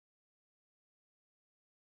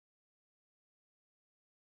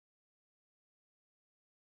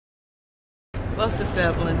Well, Sister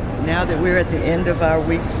Evelyn, now that we're at the end of our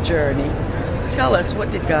week's journey, tell us, what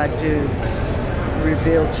did God do,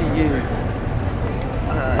 reveal to you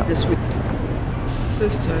this week?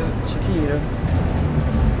 Sister Chiquita,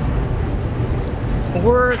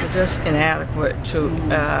 words are just inadequate to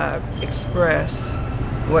express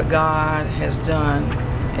what God has done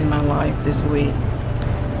in my life this week.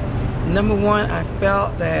 Number one, I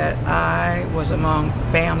felt that I was among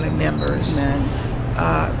family members,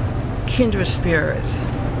 kindred spirits.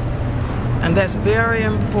 And that's very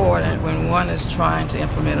important when one is trying to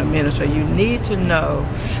implement a ministry. You need to know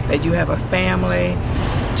that you have a family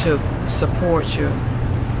to support you.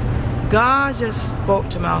 God just spoke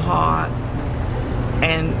to my heart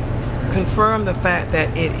and confirmed the fact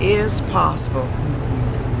that it is possible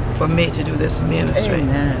for me to do this ministry.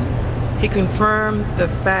 Amen. He confirmed the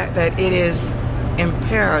fact that it is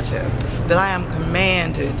imperative, that I am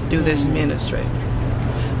commanded to do this ministry.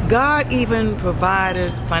 God even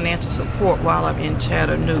provided financial support while I'm in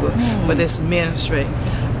Chattanooga for this ministry.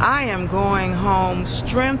 I am going home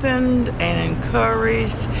strengthened and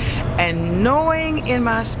encouraged and knowing in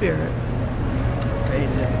my spirit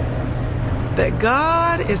that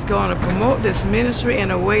God is going to promote this ministry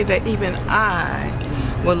in a way that even I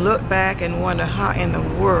will look back and wonder how in the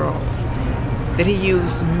world that He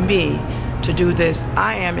used me to do this.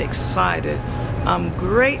 I am excited. I'm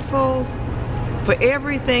grateful for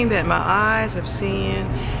everything that my eyes have seen,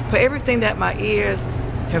 for everything that my ears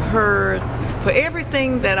have heard, for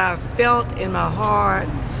everything that I've felt in my heart,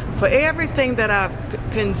 for everything that I've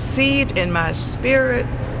conceived in my spirit.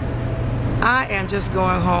 I am just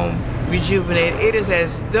going home rejuvenated. It is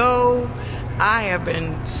as though I have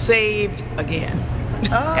been saved again.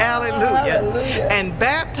 Oh, hallelujah. hallelujah. And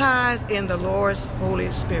baptized in the Lord's Holy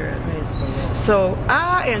Spirit. So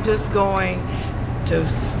I am just going to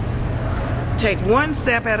take one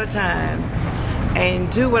step at a time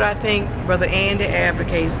and do what I think Brother Andy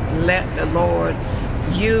advocates. Let the Lord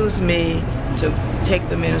use me to take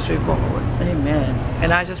the ministry forward. Amen.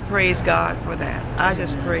 And I just praise God for that. I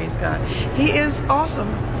just praise God. He is awesome.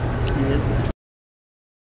 He is.